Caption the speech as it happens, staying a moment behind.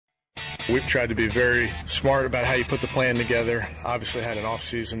We've tried to be very smart about how you put the plan together. Obviously had an off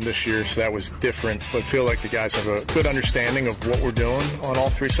season this year, so that was different, but feel like the guys have a good understanding of what we're doing on all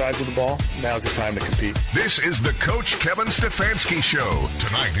three sides of the ball. Now's the time to compete. This is the Coach Kevin Stefanski Show.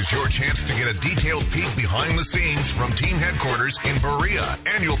 Tonight is your chance to get a detailed peek behind the scenes from team headquarters in Berea,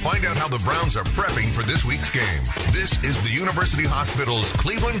 and you'll find out how the Browns are prepping for this week's game. This is the University Hospital's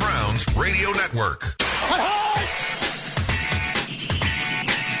Cleveland Browns Radio Network.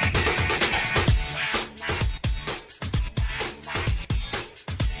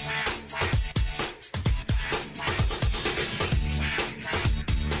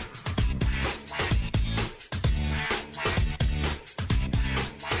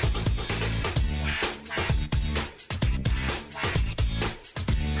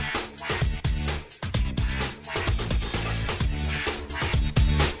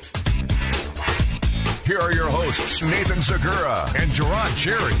 Here are your hosts, Nathan Zagura and Gerard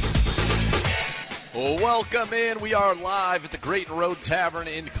Cherry. Welcome in. We are live at the Great Road Tavern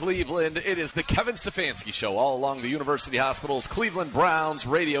in Cleveland. It is the Kevin Stefanski Show, all along the University Hospital's Cleveland Browns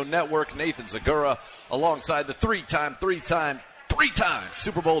Radio Network. Nathan Zagura alongside the three-time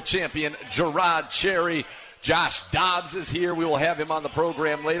Super Bowl champion Gerard Cherry. Josh Dobbs is here. We will have him on the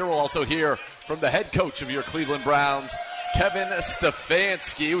program later. We'll also hear from the head coach of your Cleveland Browns, Kevin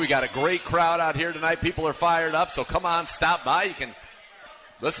Stefanski. We got a great crowd out here tonight. People are fired up, so come on, stop by. You can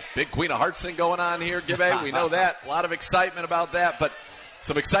listen, big Queen of Hearts thing going on here, Gibbe. We know that. A lot of excitement about that, but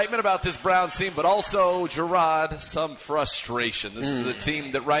some excitement about this Browns team, but also, Gerard, some frustration. This is a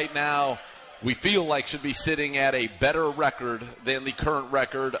team that right now we feel like should be sitting at a better record than the current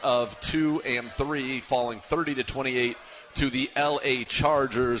record of 2-3, falling 30-28 to the LA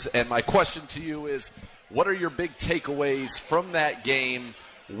Chargers. And my question to you is, what are your big takeaways from that game?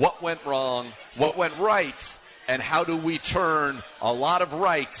 What went wrong? What went right? And how do we turn a lot of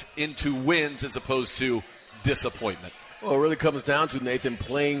right into wins as opposed to disappointment? Well, it really comes down to, Nathan,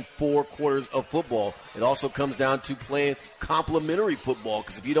 playing 4 quarters of football. It also comes down to playing complementary football,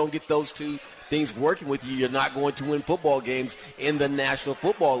 because if you don't get those two things working with you, you're not going to win football games in the National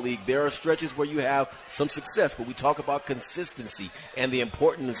Football League. There are stretches where you have some success, but we talk about consistency and the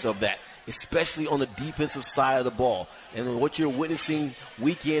importance of that, especially on the defensive side of the ball. And what you're witnessing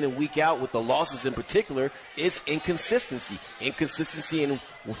week in and week out with the losses in particular is inconsistency. Inconsistency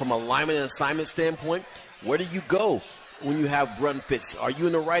from a lineman and assignment standpoint. Where do you go when you have run fits? Are you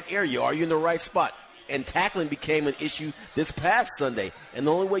in the right area? Are you in the right spot? And tackling became an issue this past Sunday. And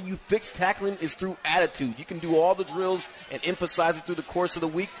the only way you fix tackling is through attitude. You can do all the drills and emphasize it through the course of the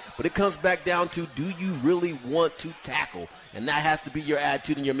week, but it comes back down to, do you really want to tackle? And that has to be your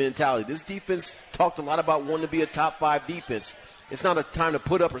attitude and your mentality. This defense talked a lot about wanting to be a top 5 defense. It's not a time to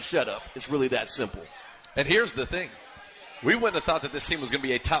put up or shut up. It's really that simple. And here's the thing. We wouldn't have thought that this team was going to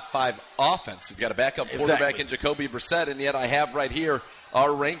be a top 5 offense. We've got a backup quarterback in Jacoby Brissett, and yet I have right here our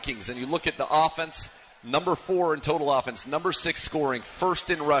rankings. And you look at the offense, number 4 in total offense, number 6 scoring,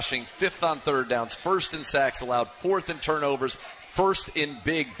 1st in rushing, 5th on third downs, 1st in sacks allowed, 4th in turnovers, 1st in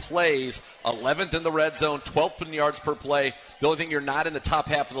big plays, 11th in the red zone, 12th in yards per play. The only thing you're not in the top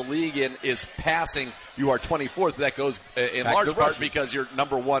half of the league in is passing. You are 24th. That goes in large part because you're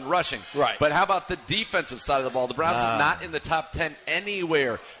number 1 rushing. Right. But how about the defensive side of the ball? The Browns are not in the top 10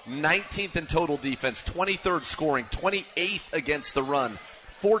 anywhere. 19th in total defense, 23rd scoring, 28th against the run,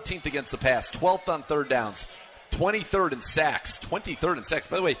 14th against the pass, 12th on third downs, 23rd in sacks.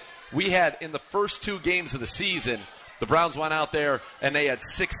 By the way, we had in the first 2 games of the season, the Browns went out there and they had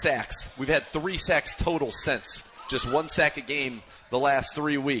 6 sacks. We've had 3 sacks total since. Just 1 sack a game the last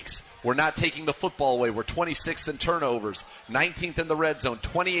 3 weeks. We're not taking the football away. We're 26th in turnovers, 19th in the red zone,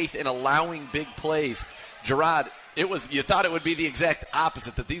 28th in allowing big plays. Gerard, you thought it would be the exact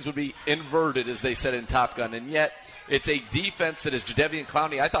opposite, that these would be inverted, as they said in Top Gun, and yet it's a defense that is Jadeveon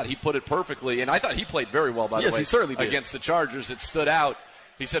Clowney. I thought he put it perfectly, and I thought he played very well, by the way. Yes, he certainly did. Against the Chargers. It stood out.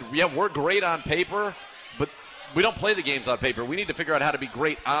 He said, yeah, we're great on paper, but we don't play the games on paper. We need to figure out how to be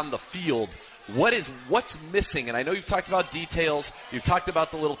great on the field. What's missing? And I know you've talked about details, you've talked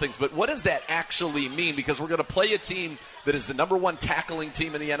about the little things, but what does that actually mean? Because we're going to play a team that is the number 1 tackling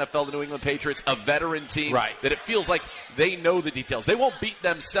team in the NFL, the New England Patriots, a veteran team, right, that it feels like they know the details. They won't beat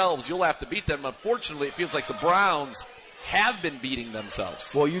themselves. You'll have to beat them. Unfortunately, it feels like the Browns have been beating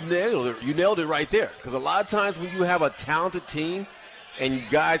themselves. Well, you nailed it. You nailed it right there. Because a lot of times when you have a talented team and you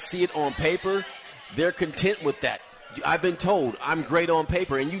guys see it on paper, they're content with that. I've been told I'm great on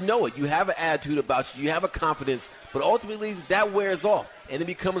paper, and you know it. You have an attitude about you. You have a confidence, but ultimately that wears off, and it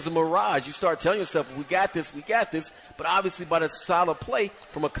becomes a mirage. You start telling yourself, we got this. But obviously by the style of play,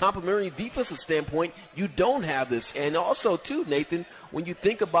 from a complimentary defensive standpoint, you don't have this. And also, too, Nathan, when you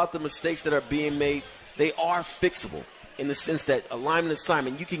think about the mistakes that are being made, they are fixable in the sense that alignment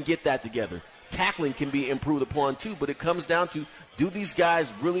assignment, you can get that together. Tackling can be improved upon, too, but it comes down to, do these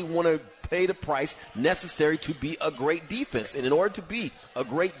guys really want to pay the price necessary to be a great defense? And in order to be a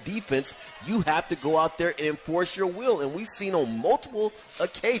great defense, you have to go out there and enforce your will. And we've seen on multiple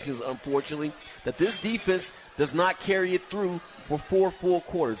occasions, unfortunately, that this defense does not carry it through for 4 full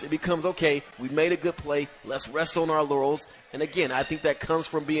quarters. It becomes, okay, we made a good play, let's rest on our laurels. And again, I think that comes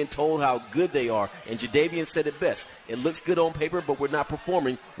from being told how good they are. And Jadeveon said it best. It looks good on paper, but we're not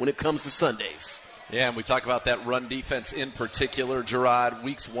performing when it comes to Sundays. Yeah, and we talk about that run defense in particular, Gerard.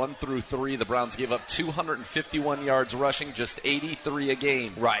 Weeks 1 through 3, the Browns gave up 251 yards rushing, just 83 a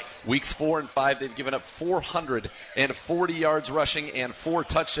game. Right. Weeks 4 and 5, they've given up 440 yards rushing and 4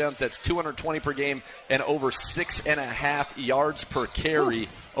 touchdowns. That's 220 per game and over 6.5 yards per carry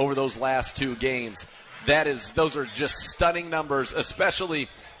over those last 2 games. Those are just stunning numbers, especially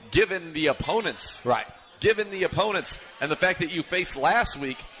given the opponents. Right. Given the opponents and the fact that you faced last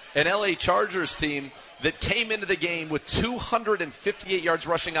week an L.A. Chargers team that came into the game with 258 yards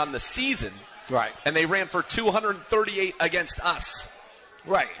rushing on the season. Right. And they ran for 238 against us.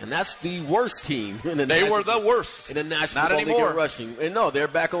 Right, and that's the worst team in the They were the worst in the National Not Football League anymore. in rushing. And no, they're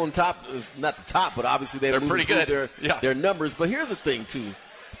back on top. It's not the top, but obviously they're pretty good. Their numbers. But here's the thing, too.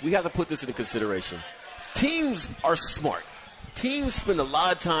 We have to put this into consideration. Teams are smart. Teams spend a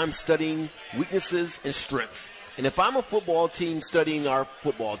lot of time studying weaknesses and strengths. And if I'm a football team studying our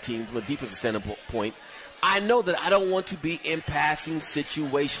football team from a defensive standpoint, I know that I don't want to be in passing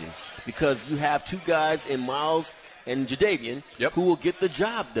situations because you have 2 guys in Miles and Jadeveon who will get the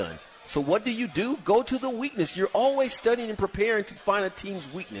job done. So what do? Go to the weakness. You're always studying and preparing to find a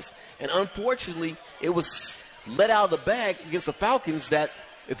team's weakness. And unfortunately, it was let out of the bag against the Falcons that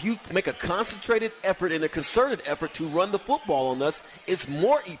if you make a concentrated effort and a concerted effort to run the football on us, it's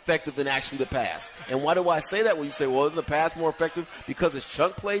more effective than actually the pass. And why do I say that? When you say, well, is the pass more effective because it's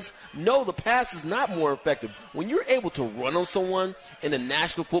chunk plays? No, the pass is not more effective. When you're able to run on someone in the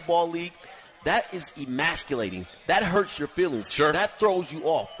National Football League, that is emasculating. That hurts your feelings. Sure. That throws you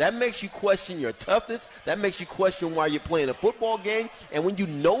off. That makes you question your toughness. That makes you question why you're playing a football game. And when you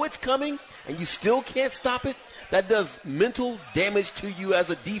know it's coming and you still can't stop it, that does mental damage to you as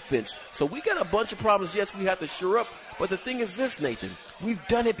a defense. So we got a bunch of problems. Yes, we have to shore up. But the thing is this, Nathan. We've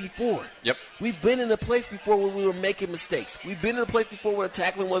done it before. Yep. We've been in a place before where we were making mistakes. We've been in a place before where the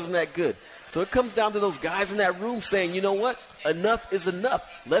tackling wasn't that good. So it comes down to those guys in that room saying, you know what? Enough is enough.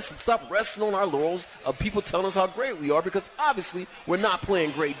 Let's stop resting on our laurels of people telling us how great we are because obviously we're not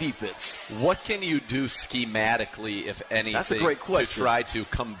playing great defense. What can you do schematically, if anything, That's a great question. to try to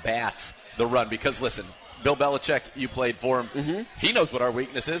combat the run? Because, listen, Bill Belichick, you played for him. Mm-hmm. He knows what our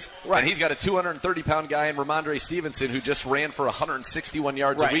weakness is. Right. And he's got a 230-pound guy in Ramondre Stevenson who just ran for 161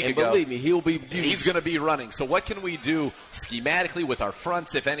 yards a week and ago. Believe me, he'll be used. He's going to be running. So what can we do schematically with our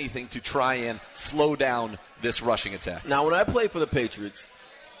fronts, if anything, to try and slow down this rushing attack? Now, when I played for the Patriots,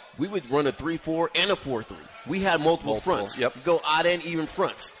 we would run a 3-4 and a 4-3. We had multiple fronts. Yep. You go odd and even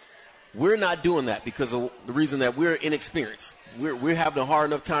fronts. We're not doing that because of the reason that we're inexperienced. We're having a hard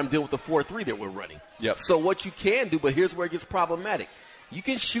enough time dealing with the 4-3 that we're running. Yep. So what you can do, but here's where it gets problematic. You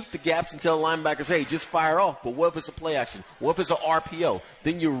can shoot the gaps and tell linebackers, hey, just fire off. But what if it's a play action? What if it's an RPO?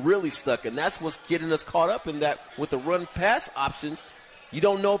 Then you're really stuck. And that's what's getting us caught up in that with the run-pass option. You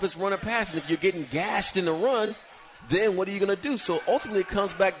don't know if it's run or pass. And if you're getting gashed in the run, then what are you going to do? So ultimately it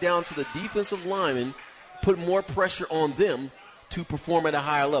comes back down to the defensive linemen, put more pressure on them to perform at a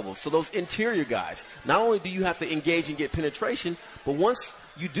higher level. So those interior guys, not only do you have to engage and get penetration, but once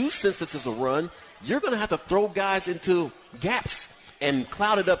you do sense this as a run, you're going to have to throw guys into gaps and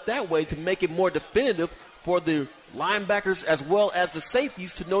cloud it up that way to make it more definitive for the linebackers as well as the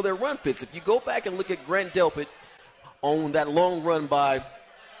safeties to know their run fits. If you go back and look at Grant Delpit on that long run by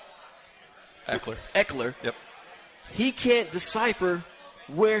Eckler, Yep. he can't decipher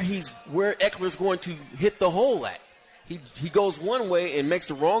where Eckler's going to hit the hole at. He goes one way and makes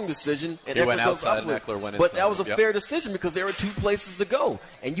the wrong decision, and He Eckler went goes outside upward. and Eckler went But inside. that was a Yep. fair decision because there were 2 places to go,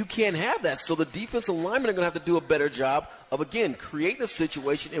 and you can't have that. So the defensive linemen are going to have to do a better job of, again, creating a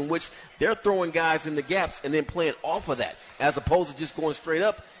situation in which they're throwing guys in the gaps and then playing off of that, as opposed to just going straight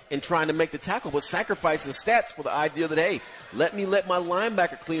up and trying to make the tackle, but sacrificing stats for the idea that, hey, let my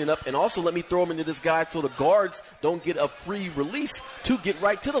linebacker clean it up, and also let me throw him into this guy so the guards don't get a free release to get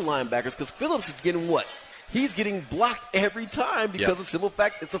right to the linebackers, because Phillips is getting what? he's getting blocked every time because of the simple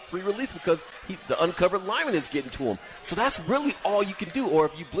fact it's a free release because the uncovered lineman is getting to him. So that's really all you can do. Or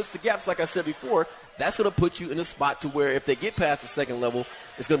if you blitz the gaps, like I said before, that's going to put you in a spot to where if they get past the second level,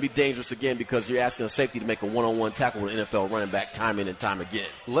 it's going to be dangerous again because you're asking a safety to make a one-on-one tackle with an NFL running back time in and time again.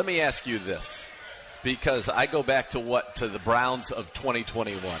 Let me ask you this, because I go back to the Browns of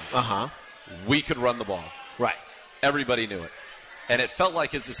 2021. We could run the ball. Right. Everybody knew it. And it felt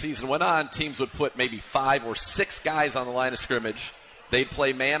like as the season went on, teams would put maybe 5 or 6 guys on the line of scrimmage. They'd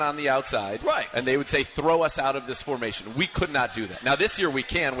play man on the outside. Right. And they would say, throw us out of this formation. We could not do that. Now, this year we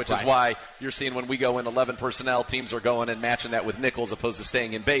can, which is why you're seeing when we go in 11 personnel, teams are going and matching that with nickel as opposed to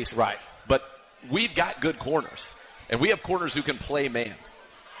staying in base. Right. But we've got good corners. And we have corners who can play man.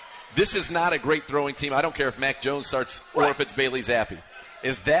 This is not a great throwing team. I don't care if Mac Jones starts or if it's Bailey Zappi.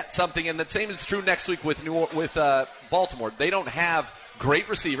 Is that something? And the same is true next week with Baltimore. They don't have great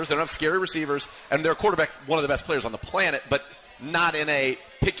receivers. They don't have scary receivers. And their quarterback's one of the best players on the planet, but not in a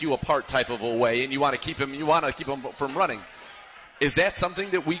pick you apart type of a way. And you want to keep him from running. Is that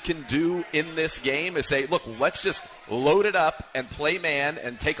something that we can do in this game? Is say, look, let's just load it up and play man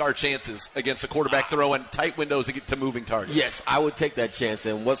and take our chances against a quarterback throwing tight windows to get to moving targets? Yes, I would take that chance.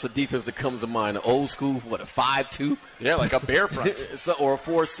 And what's the defense that comes to mind? An old school, a 5-2? Yeah, like a bear front. Or a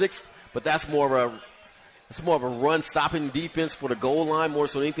 4-6. But that's more of a run-stopping defense for the goal line more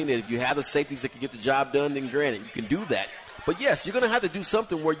so than anything. That if you have the safeties that can get the job done, then granted, you can do that. But, yes, you're going to have to do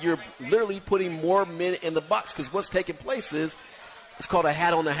something where you're literally putting more men in the box because what's taking place is it's called a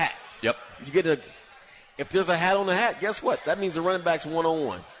hat on the hat. Yep. If there's a hat on the hat, guess what? That means the running back's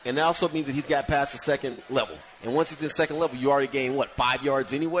one-on-one. And that also means that he's got past the second level. And once he's in the second level, you already gained, 5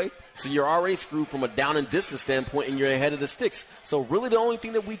 yards anyway? So you're already screwed from a down and distance standpoint, and you're ahead of the sticks. So really the only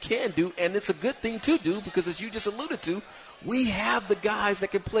thing that we can do, and it's a good thing to do because as you just alluded to, we have the guys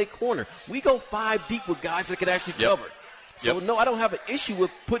that can play corner. We go 5 deep with guys that can actually cover. So, no, I don't have an issue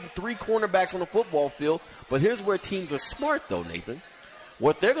with putting 3 cornerbacks on the football field. But here's where teams are smart, though, Nathan.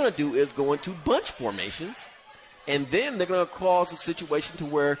 What they're going to do is go into bunch formations, and then they're going to cause a situation to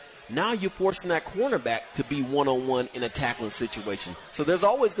where now you're forcing that cornerback to be one-on-one in a tackling situation. So there's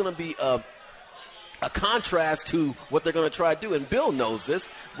always going to be a contrast to what they're going to try to do. And Bill knows this.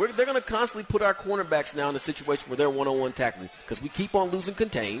 They're going to constantly put our cornerbacks now in a situation where they're one-on-one tackling because we keep on losing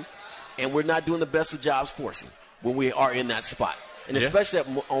contain, and we're not doing the best of jobs forcing when we are in that spot. And especially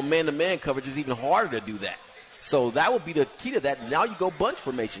on man-to-man coverage, it's even harder to do that. So that would be the key to that. Now you go bunch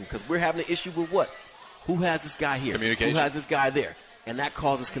formation because we're having an issue with what? Who has this guy here? Communication. Who has this guy there? And that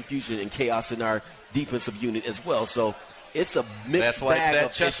causes confusion and chaos in our defensive unit as well. So it's a mixed bag of That's why it's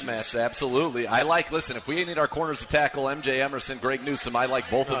that chess issues. match. Absolutely. Listen, if we need our corners to tackle MJ Emerson, Greg Newsome, I like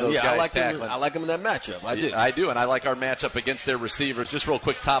both of those guys tackling. I like them in that matchup. I do, and I like our matchup against their receivers. Just real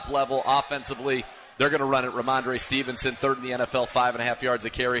quick, top level offensively. They're going to run it. Ramondre Stevenson, third in the NFL, 5.5 yards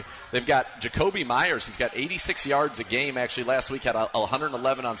a carry. They've got Jacoby Myers, who's got 86 yards a game. Actually, last week had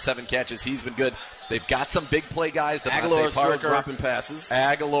 111 on 7 catches. He's been good. They've got some big play guys. Aguilar's still dropping passes.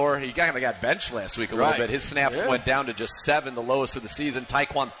 Aguilar, he kind of got benched last week a little bit. His snaps went down to just 7, the lowest of the season.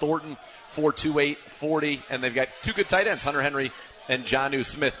 Tyquan Thornton, 4.28, 40. And they've got 2 good tight ends, Hunter Henry and Jonnu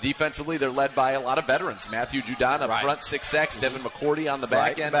Smith. Defensively, they're led by a lot of veterans. Matthew Judon up front, 6 sacks. Devin McCourty on the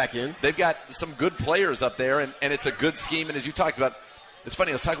back end. They've got some good players up there, and it's a good scheme. And as you talked about, it's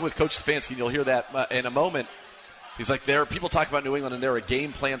funny, I was talking with Coach Stefanski, and you'll hear that in a moment. He's like, people talk about New England, and they're a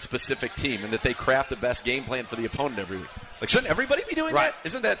game plan-specific team, and that they craft the best game plan for the opponent every week. Like, shouldn't everybody be doing that?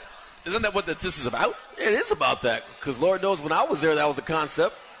 Isn't that what this is about? It is about that, because Lord knows when I was there, that was the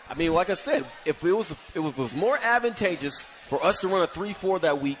concept. I mean, like I said, if it was more advantageous for us to run a 3-4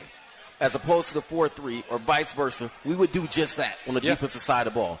 that week as opposed to the 4-3 or vice versa, we would do just that on the defensive side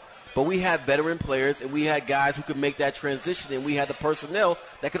of the ball. But we had veteran players, and we had guys who could make that transition, and we had the personnel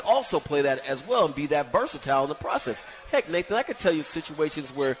that could also play that as well and be that versatile in the process. Heck, Nathan, I could tell you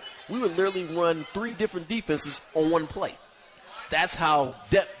situations where we would literally run 3 different defenses on one play. That's how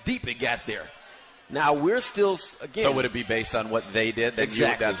deep it got there. Now, we're still, again. So would it be based on what they did?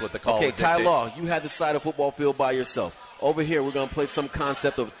 Exactly. That's what the call would dictate. Okay, Ty Law, you had the side of football field by yourself. Over here, we're going to play some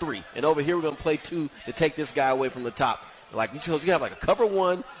concept of 3. And over here, we're going to play 2 to take this guy away from the top. Like, you have like a cover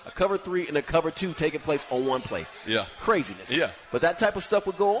 1, a cover 3, and a cover 2 taking place on one play. Yeah. Craziness. Yeah. But that type of stuff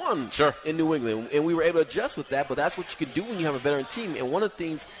would go on in New England. And we were able to adjust with that, but that's what you can do when you have a veteran team. And one of the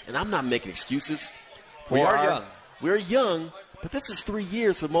things, and I'm not making excuses. We are young. We're young, but this is 3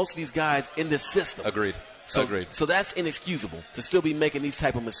 years for most of these guys in this system. Agreed. Agreed. So that's inexcusable to still be making these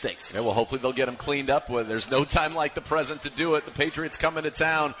type of mistakes. Yeah, well, hopefully they'll get them cleaned up. There's no time like the present to do it. The Patriots come into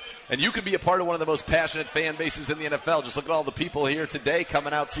town, and you can be a part of one of the most passionate fan bases in the NFL. Just look at all the people here today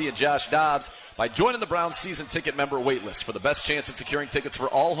coming out seeing Josh Dobbs by joining the Browns season ticket member waitlist for the best chance at securing tickets for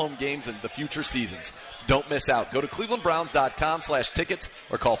all home games in the future seasons. Don't miss out. Go to clevelandbrowns.com/tickets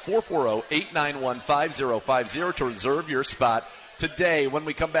or call 440-891-5050 to reserve your spot. Today, when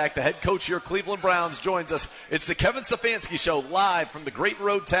we come back, the head coach of your Cleveland Browns joins us. It's the Kevin Stefanski Show live from the Great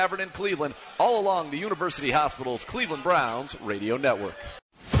Road Tavern in Cleveland, all along the University Hospital's Cleveland Browns radio network.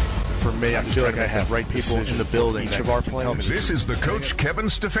 For me, I feel like I have right people in the building. Each of our players. This is the Coach Kevin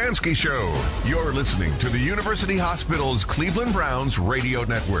Stefanski Show. You're listening to the University Hospital's Cleveland Browns radio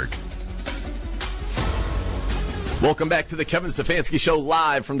network. Welcome back to the Kevin Stefanski Show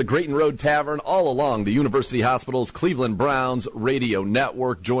live from the Grayton Road Tavern all along the University Hospital's Cleveland Browns radio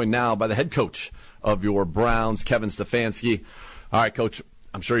network. Joined now by the head coach of your Browns, Kevin Stefanski. All right, Coach,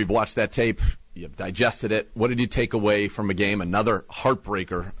 I'm sure you've watched that tape. You've digested it. What did you take away from a game, another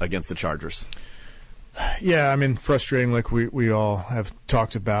heartbreaker against the Chargers? Yeah, I mean, frustrating like we all have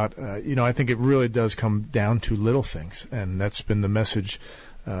talked about. I think it really does come down to little things, and that's been the message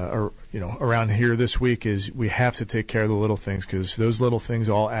around here this week is we have to take care of the little things because those little things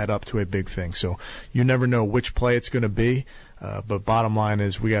all add up to a big thing. So you never know which play it's going to be, but bottom line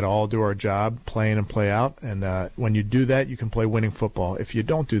is we got to all do our job, play in and play out. And when you do that, you can play winning football. If you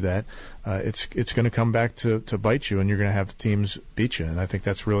don't do that, it's going to come back to bite you, and you're going to have teams beat you. And I think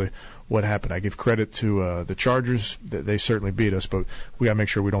that's really what happened. I give credit to the Chargers. They certainly beat us, but we got to make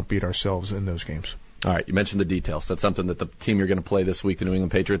sure we don't beat ourselves in those games. All right, you mentioned the details. That's something that the team you're going to play this week, the New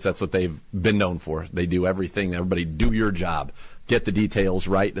England Patriots, that's what they've been known for. They do everything. Everybody do your job. Get the details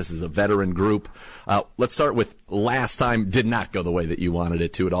right. This is a veteran group. Let's start with last time did not go the way that you wanted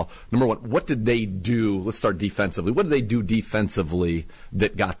it to at all. Number one, what did they do? Let's start defensively. What did they do defensively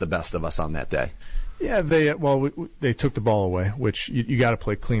that got the best of us on that day? Yeah, they took the ball away, which you got to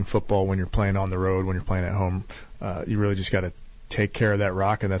play clean football when you're playing on the road, when you're playing at home. You really just got to take care of that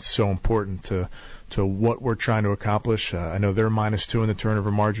rock, and that's so important to what we're trying to accomplish. I know they're -2 in the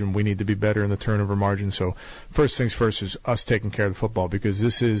turnover margin. We need to be better in the turnover margin. So first things first is us taking care of the football, because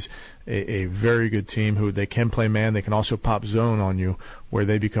this is a very good team who they can play man. They can also pop zone on you where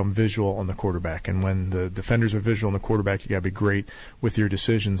they become visual on the quarterback. And when the defenders are visual on the quarterback, you got to be great with your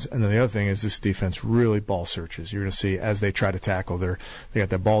decisions. And then the other thing is this defense really ball searches. You're going to see as they try to tackle, they got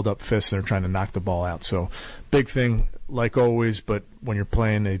that balled up fist and they're trying to knock the ball out. So big thing, like always, but when you're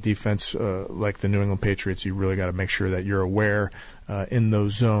playing a defense like the New England Patriots, you really got to make sure that you're aware in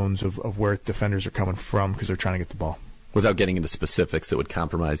those zones of where defenders are coming from because they're trying to get the ball. Without getting into specifics that would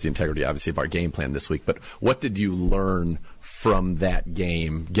compromise the integrity, obviously, of our game plan this week, but what did you learn from that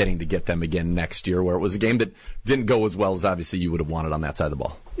game, getting to get them again next year, where it was a game that didn't go as well as obviously you would have wanted on that side of the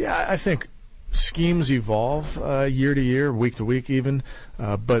ball? Yeah, I think schemes evolve year to year, week to week even,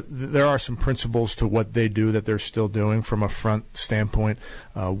 but there are some principles to what they do that they're still doing from a front standpoint.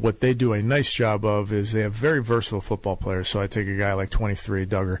 What they do a nice job of is they have very versatile football players. So I take a guy like 23,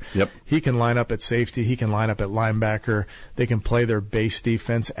 Duggar. Yep. He can line up at safety. He can line up at linebacker. They can play their base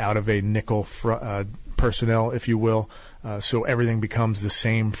defense out of a nickel personnel, if you will. So everything becomes the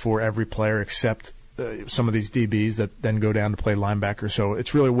same for every player except some of these DBs that then go down to play linebacker. So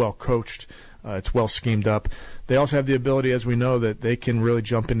it's really well coached. It's well schemed up. They also have the ability, as we know, that they can really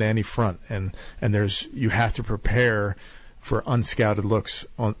jump into any front, and you have to prepare for unscouted looks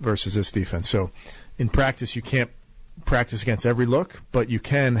versus this defense. So in practice, you can't practice against every look, but you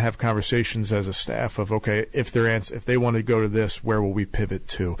can have conversations as a staff of, okay, if they want to go to this, where will we pivot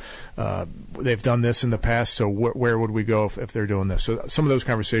to? They've done this in the past, so where would we go if they're doing this? So some of those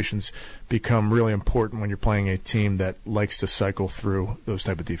conversations become really important when you're playing a team that likes to cycle through those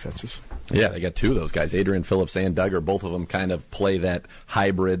type of defenses. Yeah, they got two of those guys, Adrian Phillips and Duggar. Both of them kind of play that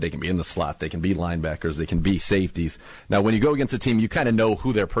hybrid. They can be in the slot. They can be linebackers. They can be safeties. Now, when you go against a team, you kind of know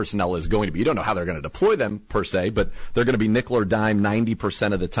who their personnel is going to be. You don't know how they're going to deploy them, per se, but they're going to be nickel or dime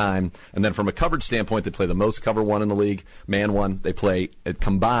 90% of the time. And then from a coverage standpoint, they play the most cover one in the league, man one. They play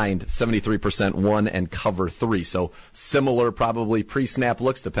combined 73% one and cover three. So similar probably pre-snap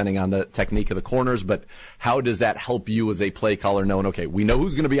looks depending on the technique of the corners. But how does that help you as a play caller knowing, okay, we know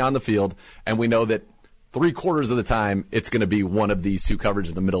who's going to be on the field and we know that 3/4 of the time, it's going to be one of these two coverages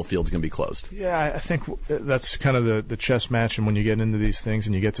in the middle field is going to be closed. Yeah, I think that's kind of the chess match, and when you get into these things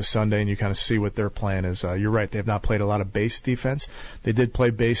and you get to Sunday and you kind of see what their plan is, you're right, they have not played a lot of base defense. They did play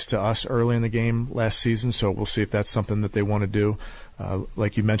base to us early in the game last season, so we'll see if that's something that they want to do.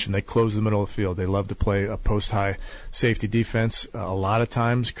 Like you mentioned, they close the middle of the field. They love to play a post-high safety defense, a lot of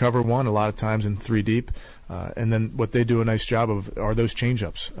times cover one, a lot of times in 3 deep. And then what they do a nice job of are those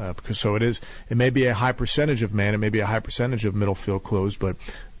change-ups. It may be a high percentage of man, it may be a high percentage of middle field closed, but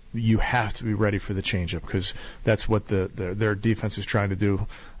you have to be ready for the change-up because that's what their defense is trying to do,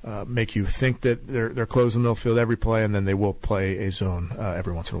 make you think that they're closing the middle field every play, and then they will play a zone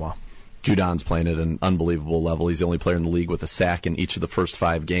every once in a while. Judon's playing at an unbelievable level. He's the only player in the league with a sack in each of the first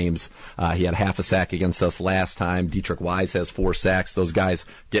 5 games. He had half a sack against us last time. Dietrich Wise has 4 sacks. Those guys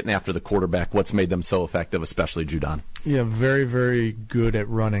getting after the quarterback, what's made them so effective, especially Judon? Yeah, very, very good at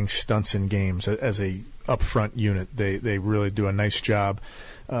running stunts in games as a up-front unit. They really do a nice job.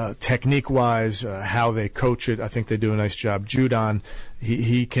 Technique-wise, how they coach it, I think they do a nice job. Judon,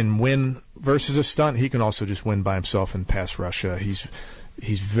 he can win versus a stunt. He can also just win by himself in pass rush.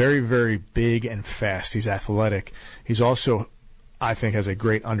 He's very, very big and fast. He's athletic. He's also, I think, has a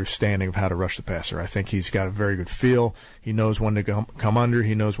great understanding of how to rush the passer. I think he's got a very good feel. He knows when to come under.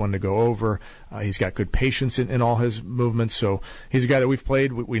 He knows when to go over. He's got good patience in all his movements. So he's a guy that we've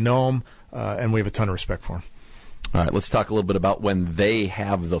played. We know him, and we have a ton of respect for him. All right, let's talk a little bit about when they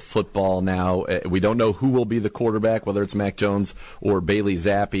have the football now. We don't know who will be the quarterback, whether it's Mac Jones or Bailey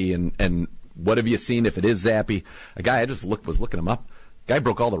Zappi. And what have you seen if it is Zappi? A guy I just was looking him up. Guy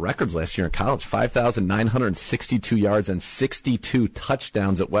broke all the records last year in college, 5,962 yards and 62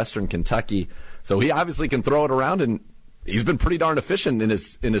 touchdowns at Western Kentucky. So he obviously can throw it around, and he's been pretty darn efficient in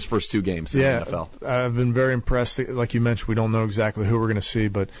his first 2 games in the NFL. I've been very impressed. Like you mentioned, we don't know exactly who we're going to see,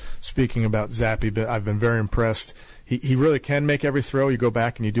 but speaking about Zappi, I've been very impressed. He really can make every throw. You go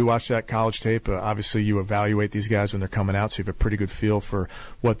back and you do watch that college tape. Obviously, you evaluate these guys when they're coming out, so you have a pretty good feel for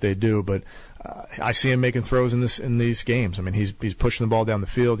what they do. But I see him making throws in these games. I mean, he's pushing the ball down the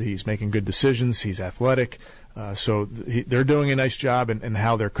field. He's making good decisions. He's athletic. So they're doing a nice job in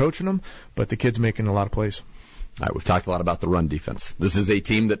how they're coaching him, but the kid's making a lot of plays. All right, we've talked a lot about the run defense. This is a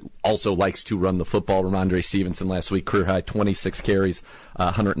team that also likes to run the football. Ramondre Stevenson last week, career high 26 carries,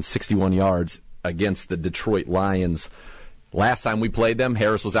 161 yards against the Detroit Lions. Last time we played them,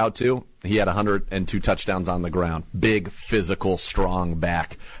 Harris was out too. He had 102 touchdowns on the ground. Big, physical, strong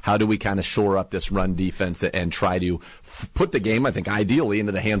back. How do we kind of shore up this run defense and try to put the game, I think, ideally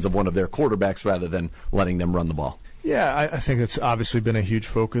into the hands of one of their quarterbacks rather than letting them run the ball? Yeah, I think that's obviously been a huge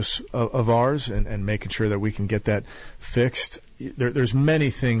focus of ours and making sure that we can get that fixed. There's many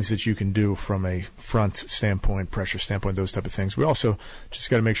things that you can do from a front standpoint, pressure standpoint, those type of things. We also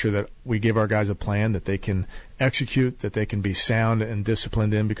just got to make sure that we give our guys a plan that they can execute, that they can be sound and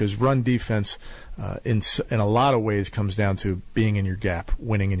disciplined in, because run defense in a lot of ways comes down to being in your gap,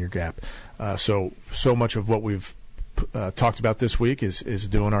 winning in your gap. So much of what we've talked about this week is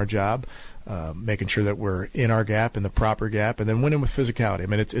doing our job, making sure that we're in our gap, in the proper gap, and then winning with physicality. I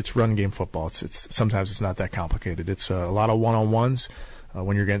mean, it's run game football. It's sometimes it's not that complicated. It's a lot of one-on-ones.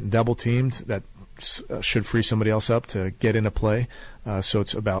 When you're getting double teamed, that should free somebody else up to get into play. So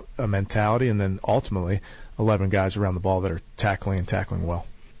it's about a mentality, and then ultimately 11 guys around the ball that are tackling well.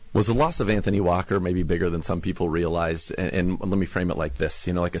 Was the loss of Anthony Walker maybe bigger than some people realized? And let me frame it like this.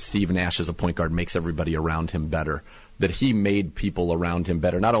 Like a Steve Nash as a point guard makes everybody around him better. That he made people around him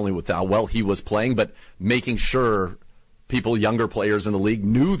better, not only with how well he was playing, but making sure people, younger players in the league,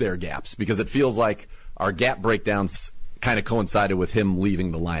 knew their gaps, because it feels like our gap breakdowns kind of coincided with him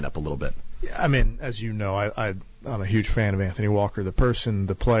leaving the lineup a little bit. I mean, as you know, I'm a huge fan of Anthony Walker, the person,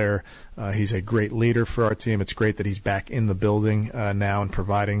 the player. He's a great leader for our team. It's great that he's back in the building now and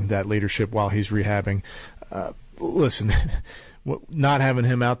providing that leadership while he's rehabbing. Listen, not having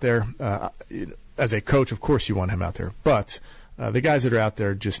him out there, as a coach, of course you want him out there. But the guys that are out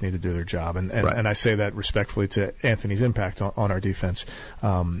there just need to do their job. And I say that respectfully to Anthony's impact on our defense.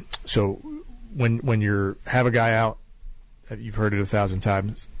 So when you have a guy out, you've heard it 1,000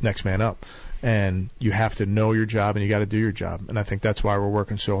 times, next man up. And you have to know your job, and you got to do your job. And I think that's why we're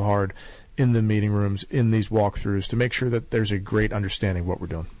working so hard in the meeting rooms, in these walkthroughs, to make sure that there's a great understanding of what we're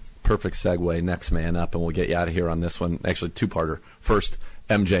doing. Perfect segue, next man up, and we'll get you out of here on this one. Actually, two-parter. First,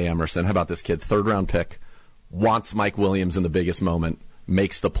 MJ Emerson. How about this kid? 3rd-round pick, wants Mike Williams in the biggest moment,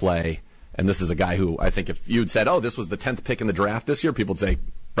 makes the play. And this is a guy who, I think if you'd said, this was the 10th pick in the draft this year, people would say,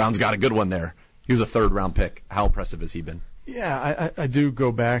 Brown's got a good one there. He was a 3rd-round pick. How impressive has he been? Yeah, I do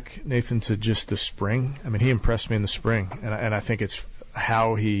go back, Nathan, to just the spring. I mean, he impressed me in the spring, and I think it's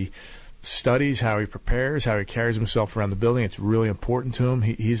how he studies, how he prepares, how he carries himself around the building. It's really important to him.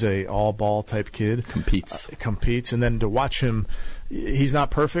 He's a all-ball type kid. Competes. And then to watch him, he's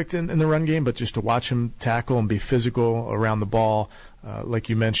not perfect in the run game, but just to watch him tackle and be physical around the ball, like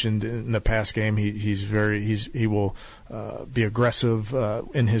you mentioned in the pass game, he will be aggressive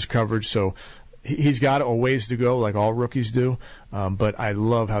in his coverage. So he's got a ways to go, like all rookies do. But I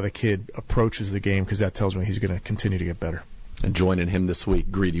love how the kid approaches the game, because that tells me he's going to continue to get better. And joining him this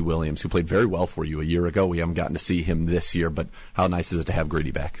week, Greedy Williams, who played very well for you a year ago. We haven't gotten to see him this year, but how nice is it to have Greedy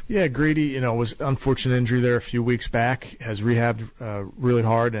back? Yeah, Greedy, was unfortunate injury there a few weeks back, has rehabbed really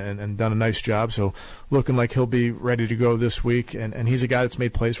hard and done a nice job. So looking like he'll be ready to go this week. And he's a guy that's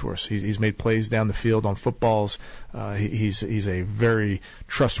made plays for us. He's made plays down the field on footballs. He's a very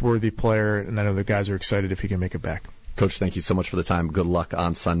trustworthy player, and I know the guys are excited if he can make it back. Coach, thank you so much for the time. Good luck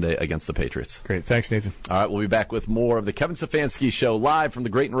on Sunday against the Patriots. Great. Thanks, Nathan. All right, we'll be back with more of the Kevin Stefanski Show live from the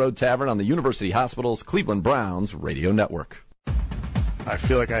Grayton Road Tavern on the University Hospital's Cleveland Browns Radio Network. I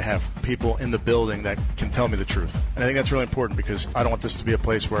feel like I have people in the building that can tell me the truth. And I think that's really important, because I don't want this to be a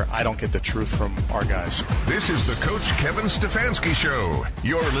place where I don't get the truth from our guys. This is the Coach Kevin Stefanski Show.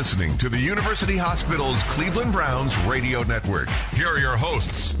 You're listening to the University Hospital's Cleveland Browns Radio Network. Here are your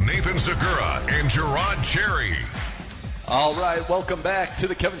hosts, Nathan Zagura and Gerard Cherry. All right, welcome back to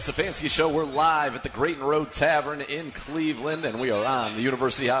the Kevin Stefanski Show. We're live at the Grayton Road Tavern in Cleveland, and we are on the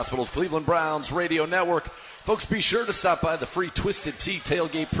University Hospital's Cleveland Browns Radio Network. Folks, be sure to stop by the free Twisted Tea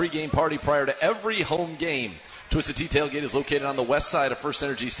Tailgate pregame party prior to every home game. Twisted Tea Tailgate is located on the west side of First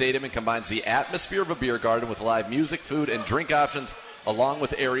Energy Stadium and combines the atmosphere of a beer garden with live music, food, and drink options, along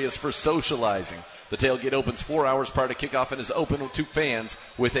with areas for socializing. The tailgate opens 4 hours prior to kickoff and is open to fans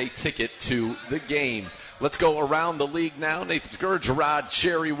with a ticket to the game. Let's go around the league now. Nathan Zagura, Gerard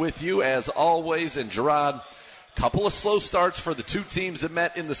Cherry with you as always. And Gerard, couple of slow starts for the two teams that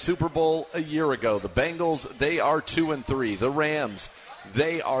met in the Super Bowl a year ago. The Bengals, they are 2-3. The Rams,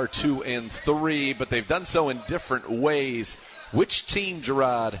 they are 2-3, but they've done so in different ways. Which team,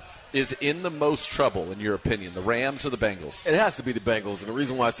 Gerard, is in the most trouble, in your opinion, the Rams or the Bengals? It has to be the Bengals, and the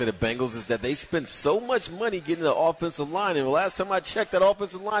reason why I say the Bengals is that they spent so much money getting the offensive line, and the last time I checked, that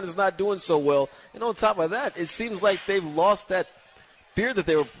offensive line is not doing so well. And on top of that, it seems like they've lost that fear that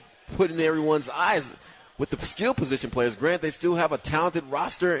they were putting in everyone's eyes with the skill position players. Granted, they still have a talented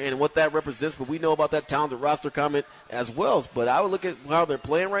roster and what that represents, but we know about that talented roster comment as well. But I would look at how they're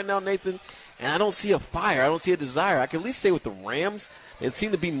playing right now, Nathan, and I don't see a fire. I don't see a desire. I can at least say with the Rams, it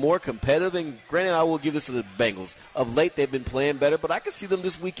seemed to be more competitive, and granted, I will give this to the Bengals. Of late, they've been playing better, but I can see them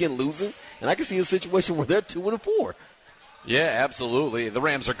this weekend losing, and I can see a situation where they're 2-4. Yeah, absolutely. The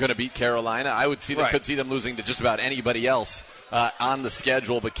Rams are going to beat Carolina. I would see them, could see them losing to just about anybody else on the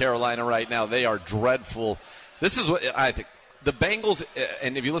schedule, but Carolina right now, they are dreadful. This is what I think. The Bengals,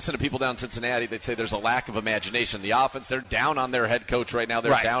 and if you listen to people down in Cincinnati, they'd say there's a lack of imagination. The offense, they're down on their head coach right now.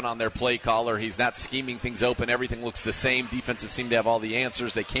 They're down on their play caller. He's not scheming things open. Everything looks the same. Defenses seem to have all the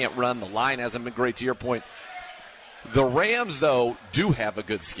answers. They can't run. The line hasn't been great, to your point. The Rams, though, do have a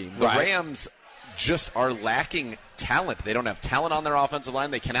good scheme. The Rams just are lacking talent. They don't have talent on their offensive line.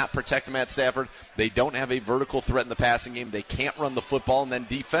 They cannot protect Matt Stafford. They don't have a vertical threat in the passing game. They can't run the football. And then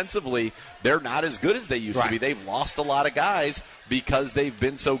defensively, they're not as good as they used to be. They've lost a lot of guys because they've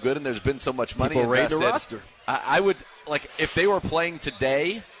been so good and there's been so much money invested. The roster. I would, if they were playing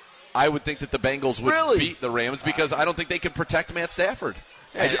today, I would think that the Bengals would beat the Rams because I don't think they can protect Matt Stafford.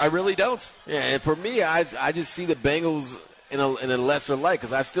 I really don't. Yeah, and for me, I just see the Bengals in a lesser light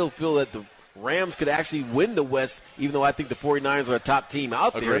because I still feel that the Rams could actually win the West, even though I think the 49ers are a top team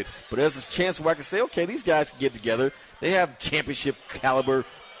out there. Agreed. But there's a chance where I can say, okay, these guys can get together. They have championship caliber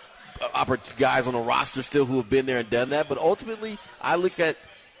guys on the roster still who have been there and done that. But ultimately, I look at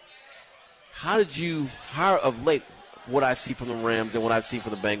how of late, what I see from the Rams and what I've seen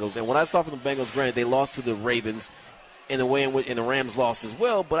from the Bengals. And what I saw from the Bengals, granted, they lost to the Ravens in the way in which, and the Rams lost as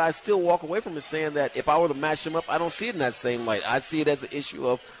well. But I still walk away from it saying that if I were to match them up, I don't see it in that same light. I see it as an issue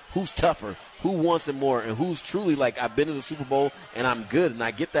of who's tougher, who wants it more, and who's truly like, I've been to the Super Bowl and I'm good. And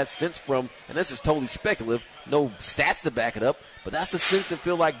I get that sense from, and this is totally speculative, no stats to back it up, but that's the sense I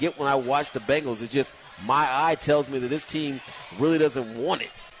feel I get when I watch the Bengals. It's just my eye tells me that this team really doesn't want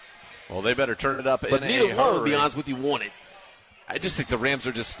it. Well, they better turn it up but neither one, to be honest with you, want it. I just think the Rams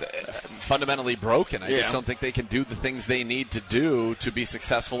are just fundamentally broken. I just don't think they can do the things they need to do to be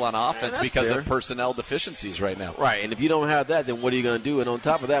successful on offense because of personnel deficiencies right now. Right, and if you don't have that, then what are you going to do? And on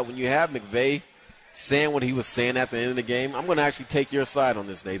top of that, when you have McVay saying what he was saying at the end of the game, I'm going to actually take your side on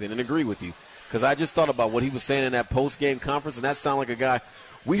this, Nathan, and agree with you. Because I just thought about what he was saying in that post-game conference, and that sounded like a guy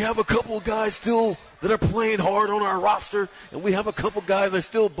we have a couple of guys still that are playing hard on our roster, and we have a couple guys that are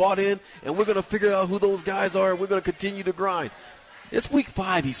still bought in, and we're going to figure out who those guys are, and we're going to continue to grind. It's week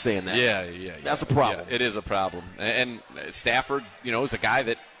 5 he's saying that. Yeah. That's a problem. Yeah, it is a problem. And Stafford, is a guy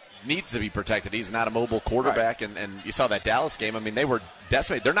that needs to be protected. He's not a mobile quarterback, right. and you saw that Dallas game. I mean, they were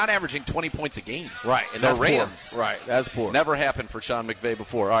decimated. They're not averaging 20 points a game. Right, and the Rams. Poor. Right, that's poor. Never happened for Sean McVay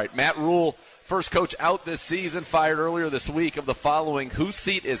before. All right, Matt Rule, first coach out this season, fired earlier this week of the following: whose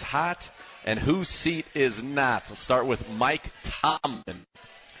seat is hot and whose seat is not. Let's start with Mike Tomlin.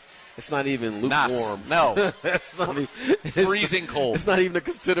 It's not even lukewarm. No. It's freezing cold. It's not even a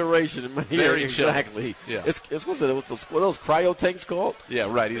consideration. Very exactly. Yeah. What are those cryo tanks called?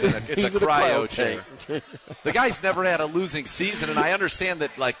 Yeah, right. He's a cryo tank. The guy's never had a losing season, and I understand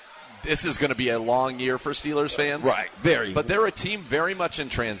that, this is going to be a long year for Steelers fans. Right, very. But they're a team very much in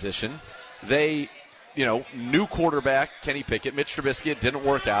transition. They, new quarterback, Kenny Pickett, Mitch Trubisky, it didn't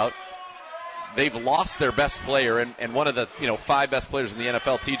work out. They've lost their best player and one of the 5 best players in the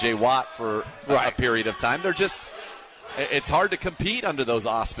NFL, T.J. Watt, for a period of time. They're just – it's hard to compete under those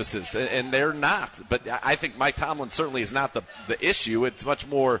auspices, and they're not. But I think Mike Tomlin certainly is not the issue. It's much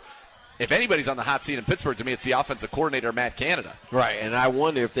more – if anybody's on the hot seat in Pittsburgh, to me, it's the offensive coordinator, Matt Canada. Right, and I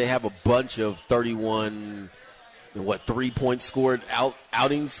wonder if they have a bunch of 31 – 3-point scored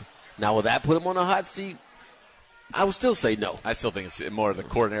outings. Now, will that put him on a hot seat? I would still say no. I still think it's more of the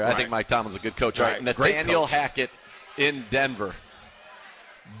coordinator. Right. I think Mike Tomlin's a good coach. Right. Nathaniel Hackett in Denver.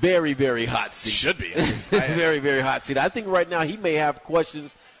 Very, very hot seat. Should be. Very, very hot seat. I think right now he may have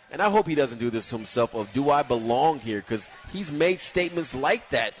questions, and I hope he doesn't do this to himself, of do I belong here? Because he's made statements like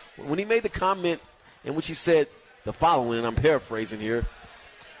that. When he made the comment in which he said the following, and I'm paraphrasing here,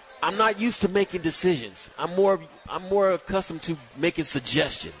 I'm not used to making decisions. I'm more accustomed to making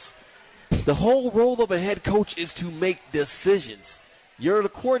suggestions. The whole role of a head coach is to make decisions. You're the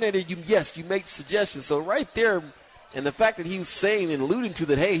coordinator. You make suggestions. So right there, and the fact that he was saying and alluding to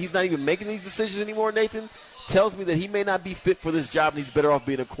that, hey, he's not even making these decisions anymore, Nathan, tells me that he may not be fit for this job and he's better off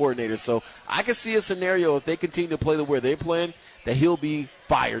being a coordinator. So I can see a scenario, if they continue to play the way they're playing, that he'll be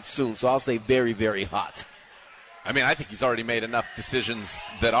fired soon. So I'll say very, very hot. I mean, I think he's already made enough decisions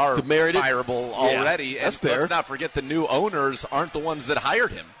that are fireable already. Yeah, that's and fair. Let's not forget the new owners aren't the ones that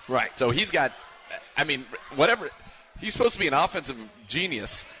hired him. Right. So he's got, whatever. He's supposed to be an offensive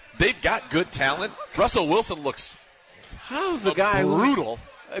genius. They've got good talent. Russell Wilson looks How's the guy brutal.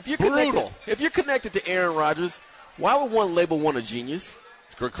 If you're connected to Aaron Rodgers, why would one label one a genius?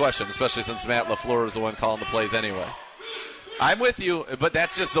 It's a good question, especially since Matt LaFleur is the one calling the plays anyway. I'm with you, but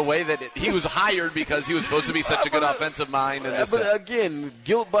that's just the way that he was hired, because he was supposed to be such a good offensive mind. But again,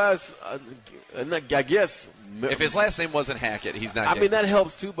 guilt by I guess. If his last name wasn't Hackett, he's not. That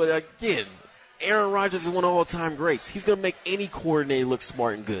helps too. But again, Aaron Rodgers is one of all-time greats. He's going to make any coordinator look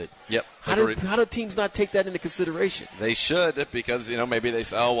smart and good. Yep. How do teams not take that into consideration? They should, because maybe they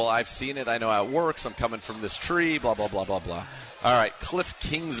say, oh well, I've seen it, I know how it works. I'm coming from this tree. Blah blah blah blah blah. All right, Cliff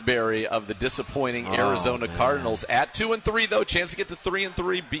Kingsbury of the disappointing Arizona Cardinals at 2-3 though, chance to get to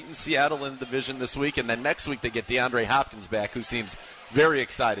 3-3, beating Seattle in the division this week, and then next week they get DeAndre Hopkins back, who seems very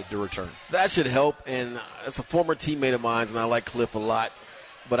excited to return. That should help, and it's a former teammate of mine, and I like Cliff a lot,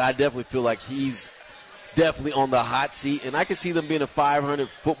 but I definitely feel like he's definitely on the hot seat, and I can see them being a 500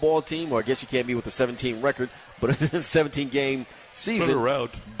 football team, or I guess you can't be with a 17 record, but a 17-game season.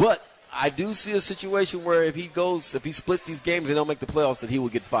 But I do see a situation where if he splits these games and don't make the playoffs, that he will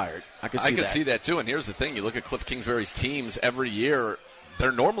get fired. I can see that too. And here's the thing: you look at Cliff Kingsbury's teams every year;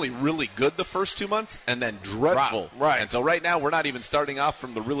 they're normally really good the first 2 months, and then dreadful. Right. And so right now we're not even starting off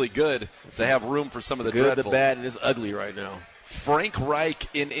from the really good to have room for some of the good, dreadful. the bad, and it's ugly right now. Frank Reich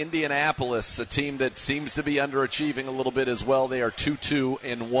in Indianapolis, a team that seems to be underachieving a little bit as well. They are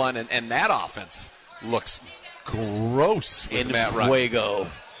 2-2-1, and that offense looks gross with Matt Reich.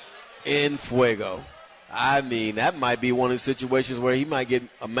 In fuego. I mean, that might be one of the situations where he might get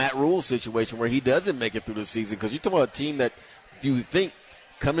a Matt Rule situation where he doesn't make it through the season, because you're talking about a team that you think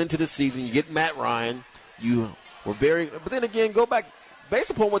coming into the season, you get Matt Ryan, but then again, go back,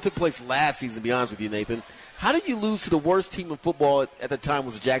 based upon what took place last season, to be honest with you, Nathan, how did you lose to the worst team in football at the time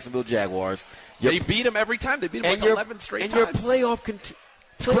was the Jacksonville Jaguars? They beat them every time. They beat them 11 straight times. And your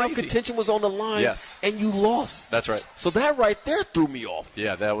playoff contention was on the line, yes, and you lost. That's right. So that right there threw me off.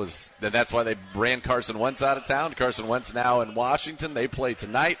 Yeah, that's why they ran Carson Wentz out of town. Carson Wentz now in Washington. They play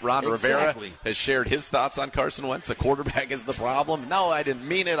tonight. Ron Rivera has shared his thoughts on Carson Wentz. The quarterback is the problem. No, I didn't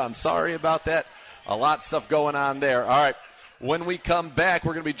mean it. I'm sorry about that. A lot of stuff going on there. All right. When we come back,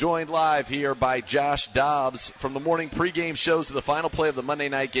 we're going to be joined live here by Josh Dobbs. From the morning pregame shows to the final play of the Monday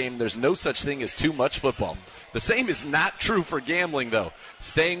night game, there's no such thing as too much football. The same is not true for gambling, though.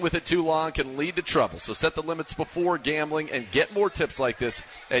 Staying with it too long can lead to trouble. So set the limits before gambling and get more tips like this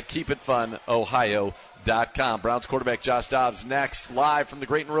at KeepItFunOhio.com. Browns quarterback Josh Dobbs next, live from the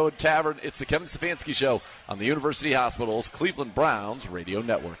Grayton Road Tavern. It's the Kevin Stefanski Show on the University Hospital's Cleveland Browns Radio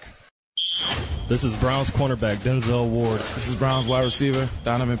Network. This is Browns cornerback Denzel Ward. This is Browns wide receiver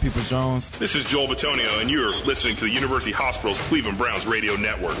Donovan Peoples-Jones. This is Joel Batonio, and you're listening to the University Hospital's Cleveland Browns Radio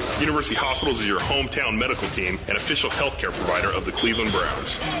Network. University Hospitals is your hometown medical team and official healthcare provider of the Cleveland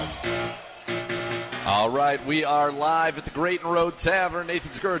Browns. All right, we are live at the Grayton Road Tavern.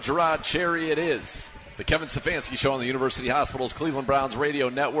 Nathan Segura, Gerard Cherry, it is the Kevin Stefanski Show on the University Hospital's Cleveland Browns Radio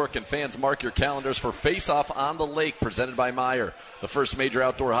Network. And fans, mark your calendars for Face Off on the Lake, presented by Meijer, the first major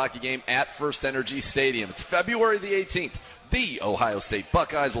outdoor hockey game at First Energy Stadium. It's February the 18th. The Ohio State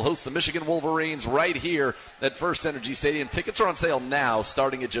Buckeyes will host the Michigan Wolverines right here at First Energy Stadium. Tickets are on sale now,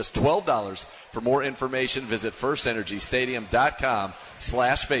 starting at just $12. For more information, visit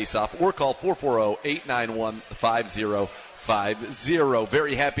firstenergystadium.com/faceoff or call 440-891-5050.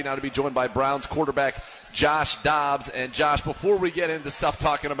 Very happy now to be joined by Browns quarterback Josh Dobbs. And Josh, before we get into stuff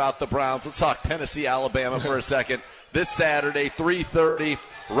talking about the Browns, let's talk Tennessee, Alabama for a second. This Saturday, 3:30,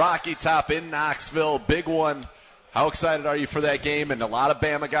 Rocky Top in Knoxville, big one. How excited are you for that game? And a lot of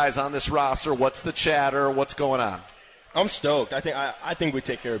Bama guys on this roster. What's the chatter? What's going on? I'm stoked. I think we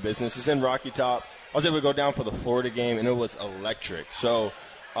take care of business. It's in Rocky Top. I was able to go down for the Florida game, and it was electric. So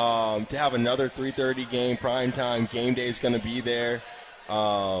to have another 3:30 game, primetime game day is going to be there.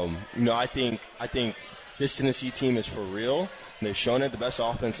 I think this Tennessee team is for real. And they've shown it, the best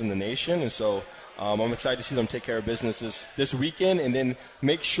offense in the nation, and so I'm excited to see them take care of business this weekend, and then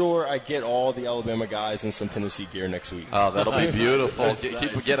make sure I get all the Alabama guys in some Tennessee gear next week. Oh, that'll be beautiful.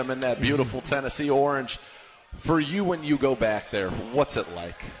 Nice. Get them in that beautiful Tennessee orange. For you, when you go back there, what's it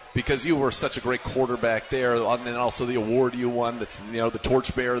like? Because you were such a great quarterback there, and then also the award you won. That's the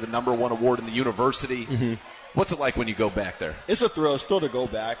torchbearer, the #1 award in the university. Mm-hmm. What's it like when you go back there? It's a thrill still to go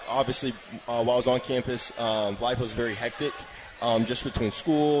back. Obviously, while I was on campus, life was very hectic. Just between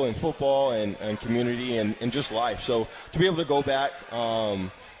school and football and community and just life. So to be able to go back,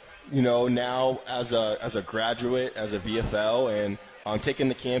 now as a graduate, as a VFL, and taking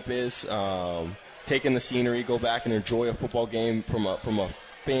the campus, taking the scenery, go back and enjoy a football game from a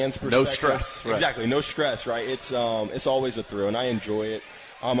fan's perspective. No stress. Right. Exactly, no stress, right? It's always a thrill, and I enjoy it.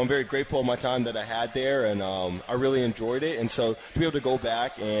 I'm very grateful for my time that I had there, and I really enjoyed it. And so to be able to go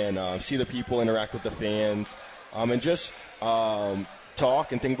back and see the people, interact with the fans, and just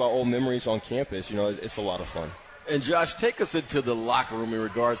talk and think about old memories on campus, it's a lot of fun. And Josh, take us into the locker room in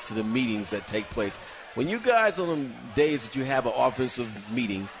regards to the meetings that take place. When you guys, on the days that you have an offensive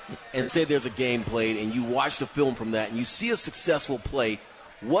meeting and say there's a game played and you watch the film from that and you see a successful play,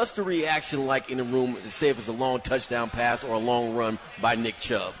 what's the reaction like in the room, say if it's a long touchdown pass or a long run by Nick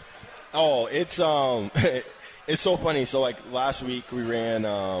Chubb? Oh, it's it's so funny. So, like, last week we ran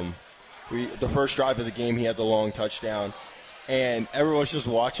the first drive of the game, he had the long touchdown. And everyone's just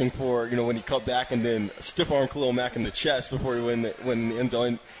watching for, when he cut back and then stiff arm Khalil Mack in the chest before he went in the end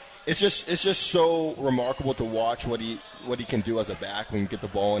zone. It's just so remarkable to watch what he can do as a back when you get the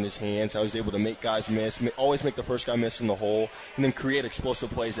ball in his hands. How he's able to make guys miss, always make the first guy miss in the hole, and then create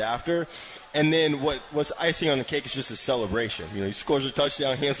explosive plays after. And then what was icing on the cake is just his celebration. He scores a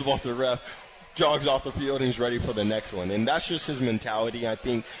touchdown, hands the ball to the ref, jogs off the field, and he's ready for the next one. And that's just his mentality. I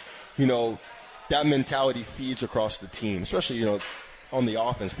think, that mentality feeds across the team, especially, on the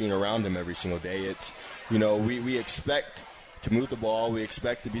offense, being around him every single day. It's, we expect to move the ball. We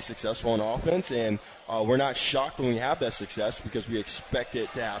expect to be successful on offense, and we're not shocked when we have that success because we expect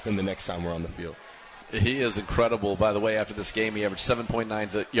it to happen the next time we're on the field. He is incredible. By the way, after this game, he averaged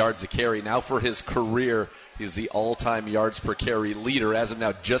 7.9 yards a carry. Now for his career, he's the all-time yards per carry leader. As of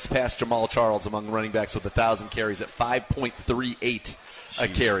now, just past Jamal Charles among running backs with 1,000 carries at 5.38 a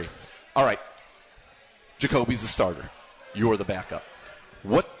carry. All right. Jacoby's the starter. You're the backup.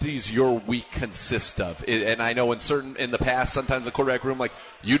 What does your week consist of? And I know in the past, sometimes the quarterback room, like,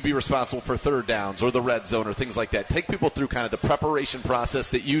 you'd be responsible for third downs or the red zone or things like that. Take people through kind of the preparation process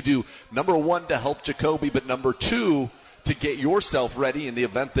that you do, number one, to help Jacoby, but number two, to get yourself ready in the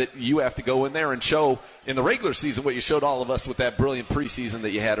event that you have to go in there and show in the regular season what you showed all of us with that brilliant preseason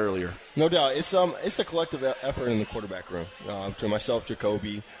that you had earlier. No doubt. It's a collective effort in the quarterback room. Between myself,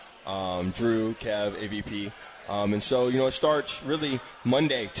 Jacoby, Drew, Kev, AVP. And so, it starts really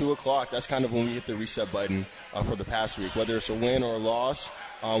Monday, 2 o'clock. That's kind of when we hit the reset button for the past week. Whether it's a win or a loss,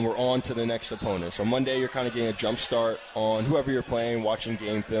 we're on to the next opponent. So Monday, you're kind of getting a jump start on whoever you're playing, watching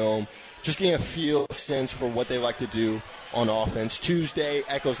game film, just getting a sense for what they like to do on offense. Tuesday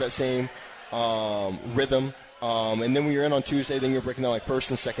echoes that same rhythm. And then when you're in on Tuesday, then you're breaking down like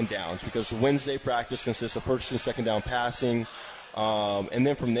first and second downs, because Wednesday practice consists of first and second down passing. And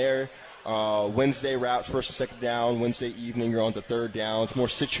then from there, Wednesday routes, first and second down. Wednesday evening, you're on to third downs, more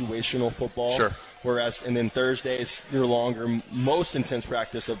situational football. Sure. And then Thursday is your longer, most intense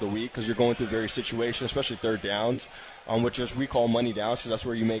practice of the week, because you're going through various situations, especially third downs, which is we call money downs, because that's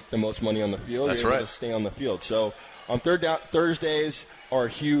where you make the most money on the field. That's you're able right. to stay on the field. So Thursdays are a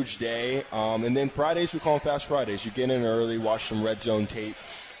huge day. And then Fridays, we call them Fast Fridays. You get in early, watch some red zone tape,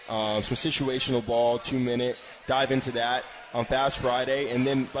 some situational ball, 2-minute, dive into that on Fast Friday. And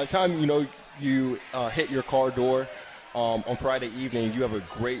then by the time, you hit your car door on Friday evening, you have a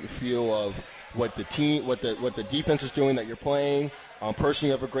great feel of what the team, what the defense is doing that you're playing.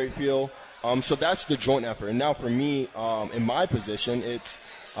 Personally, you have a great feel. So that's the joint effort. And now for me, in my position, it's,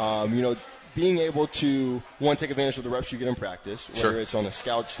 being able to, one, take advantage of the reps you get in practice, whether it's on the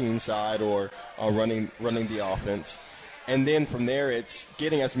scout team side or running the offense. And then from there, it's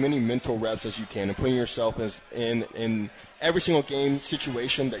getting as many mental reps as you can and putting yourself in every single game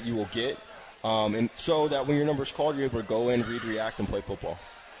situation that you will get, and so that when your number's called, you're able to go in, read, react, and play football.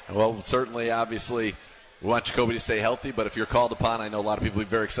 Well, certainly, obviously, we want Jacoby to stay healthy, but if you're called upon, I know a lot of people will be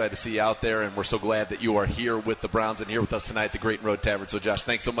very excited to see you out there, and we're so glad that you are here with the Browns and here with us tonight at the Great Road Tavern. So, Josh,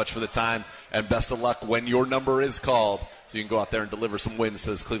 thanks so much for the time, and best of luck when your number is called so you can go out there and deliver some wins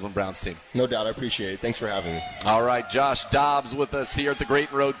to this Cleveland Browns team. No doubt. I appreciate it. Thanks for having me. All right, Josh Dobbs with us here at the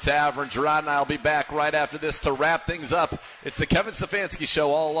Great Road Tavern. Gerard and I will be back right after this to wrap things up. It's the Kevin Stefanski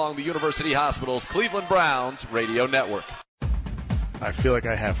Show all along the University Hospital's Cleveland Browns Radio Network. I feel like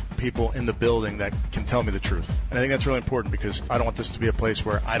I have people in the building that can tell me the truth. And I think that's really important, because I don't want this to be a place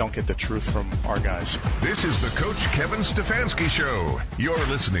where I don't get the truth from our guys. This is the Coach Kevin Stefanski Show. You're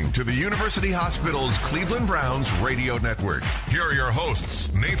listening to the University Hospital's Cleveland Browns Radio Network. Here are your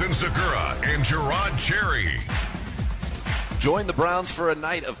hosts, Nathan Zagura and Gerard Cherry. Join the Browns for a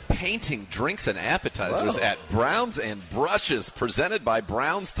night of painting, drinks, and appetizers at Browns and Brushes, presented by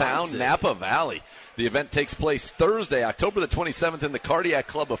Brownstown Napa Valley. The event takes place Thursday, October the 27th in the Cardiac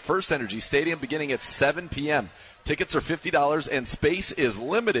Club of First Energy Stadium, beginning at 7 p.m. Tickets are $50 and space is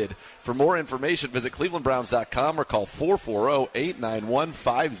limited. For more information, visit clevelandbrowns.com or call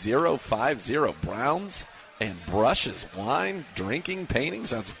 440-891-5050. Browns and Brushes, wine, drinking, painting,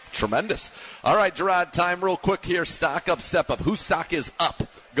 sounds tremendous. All right, Gerard, time real quick here. Stock up, step up. Whose stock is up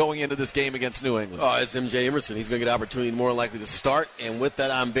going into this game against New England? Oh, it's MJ Emerson. He's going to get an opportunity more likely to start, and with that,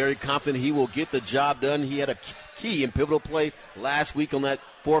 I'm very confident he will get the job done. He had a key and pivotal play last week on that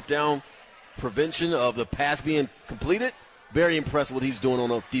fourth down prevention of the pass being completed. Very impressed with what he's doing on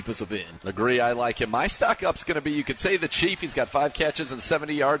the defensive end. Agree, I like him. My stock up's going to be, you could say the Chief. He's got 5 catches and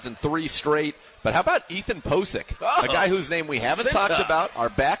 70 yards and 3 straight. But how about Ethan Posick, a guy whose name we haven't talked about, our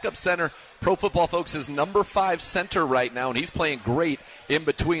backup center. Pro Football Folks is number 5 center right now, and he's playing great in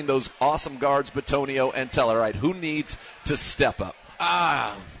between those awesome guards, Batonio and Teller. All right, who needs to step up?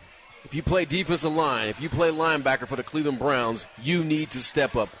 If you play defensive line, if you play linebacker for the Cleveland Browns, you need to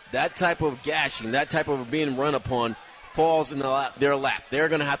step up. That type of gashing, that type of being run upon falls in their lap. They're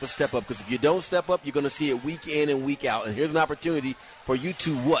going to have to step up, because if you don't step up, you're going to see it week in and week out. And here's an opportunity for you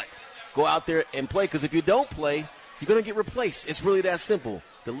to what? Go out there and play, because if you don't play, you're going to get replaced. It's really that simple.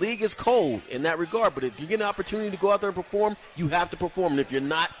 The league is cold in that regard, but if you get an opportunity to go out there and perform, you have to perform. And if you're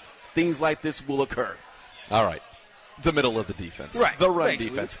not, things like this will occur. All right. The middle of the defense. Right. The run Basically.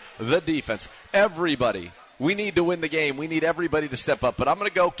 defense. The defense. Everybody. We need to win the game. We need everybody to step up. But I'm going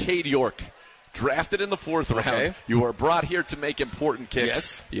to go Cade York. Drafted in the 4th round. Okay. You are brought here to make important kicks.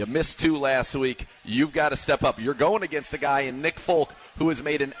 Yes. You missed 2 last week. You've got to step up. You're going against a guy in Nick Folk who has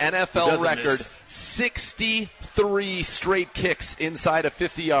made an NFL record 63 straight kicks inside of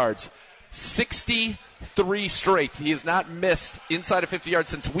 50 yards. 63 straight. He has not missed inside of 50 yards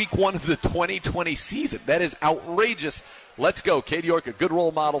since week 1 of the 2020 season. That is outrageous. Let's go. Cade York, a good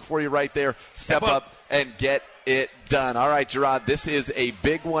role model for you right there. Step up and get it done. All right, Gerard, this is a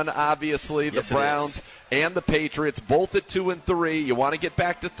big one, obviously. The Browns and the Patriots, both at 2-3. You want to get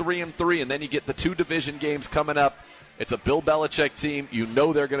back to 3-3, and then you get the 2 division games coming up. It's a Bill Belichick team. You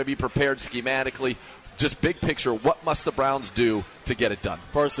know they're going to be prepared schematically. just big picture, what must the Browns do to get it done?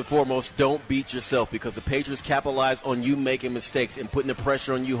 First and foremost, don't beat yourself, because the Patriots capitalize on you making mistakes and putting the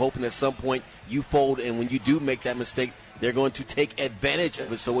pressure on you, hoping at some point you fold. And when you do make that mistake, they're going to take advantage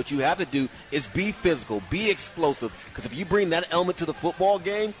of it. So what you have to do is be physical, be explosive, because if you bring that element to the football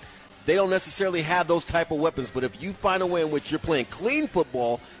game, they don't necessarily have those type of weapons. But if you find a way in which you're playing clean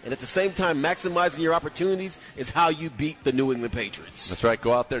football and at the same time maximizing your opportunities, is how you beat the New England Patriots. That's right.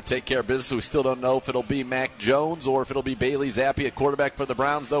 Go out there, take care of business. We still don't know if it'll be Mac Jones or if it'll be Bailey Zappi at quarterback for the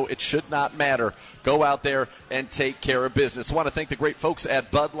Browns, though. It should not matter. Go out there and take care of business. I want to thank the great folks at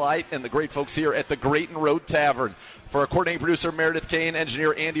Bud Light and the great folks here at the Grayton Road Tavern. For our coordinating producer, Meredith Kane,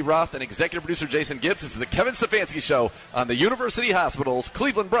 engineer Andy Roth, and executive producer Jason Gibbs, this is the Kevin Stefanski Show on the University Hospitals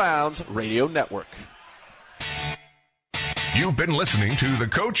Cleveland Browns Radio Network. You've been listening to the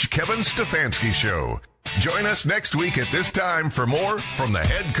Coach Kevin Stefanski Show. Join us next week at this time for more from the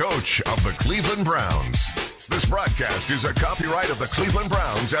head coach of the Cleveland Browns. This broadcast is a copyright of the Cleveland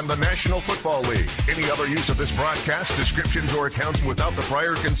Browns and the National Football League. Any other use of this broadcast, descriptions, or accounts without the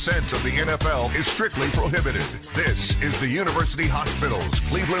prior consent of the NFL is strictly prohibited. This is the University Hospitals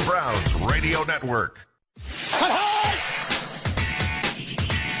Cleveland Browns Radio Network.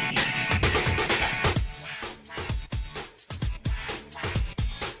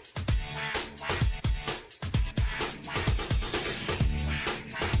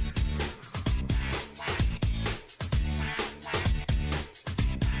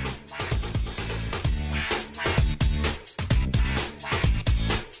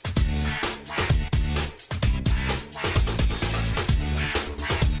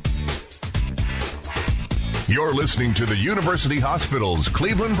 You're listening to the University Hospitals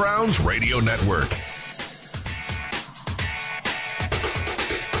Cleveland Browns Radio Network.